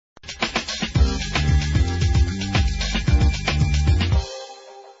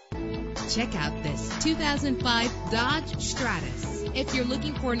Check out this 2005 Dodge Stratus. If you're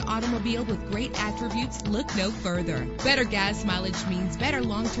looking for an automobile with great attributes, look no further. Better gas mileage means better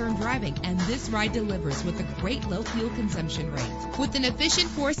long-term driving, and this ride delivers with a great low fuel consumption rate. With an efficient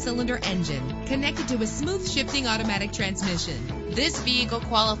 4-cylinder engine connected to a smooth shifting automatic transmission, this vehicle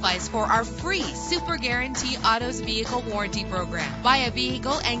qualifies for our free Super Guarantee Autos Vehicle Warranty Program. Buy a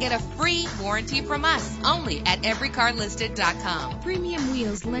vehicle and get a free warranty from us only at everycarlisted.com. Premium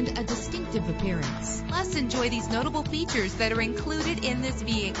wheels lend a distinctive appearance. Plus, enjoy these notable features that are included in this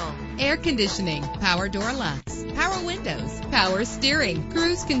vehicle: air conditioning, power door locks, power windows, power steering,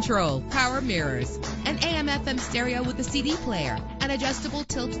 cruise control, power mirrors, an AM/FM stereo with a CD player, an adjustable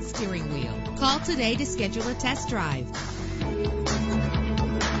tilt steering wheel. Call today to schedule a test drive.